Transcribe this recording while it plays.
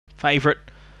favourite.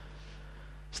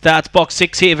 Starts box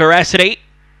 6 here, Veracity.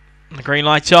 The green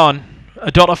light's on.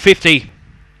 $1.50.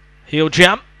 He'll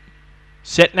jump.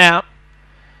 Set now.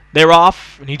 They're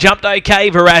off, and he jumped okay,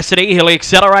 Veracity. He'll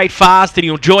accelerate fast, and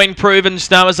he'll join Proven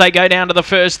Snow as they go down to the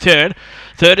first turn.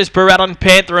 Third is Barrett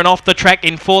Panther, and off the track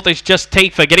in fourth is Just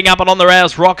Tifa. Getting up and on the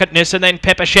rails, Rocketness, and then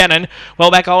Pepper Shannon.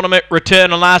 Well back, Ultimate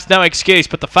Return, and last, No Excuse.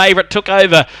 But the favourite took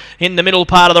over in the middle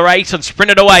part of the race and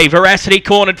sprinted away. Veracity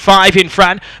cornered 5 in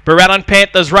front. Barrett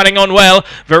Panther's running on well.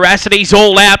 Veracity's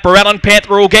all out. Barrett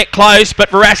Panther will get close,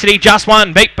 but Veracity just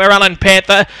won. Beat Barrett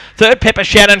Panther. Third, Pepper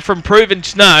Shannon from Proven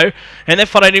Snow. And they're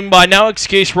followed in by No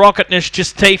Excuse, Rocketness,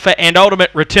 Just Tifa, and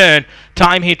Ultimate Return.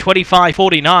 Time here,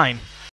 25:49.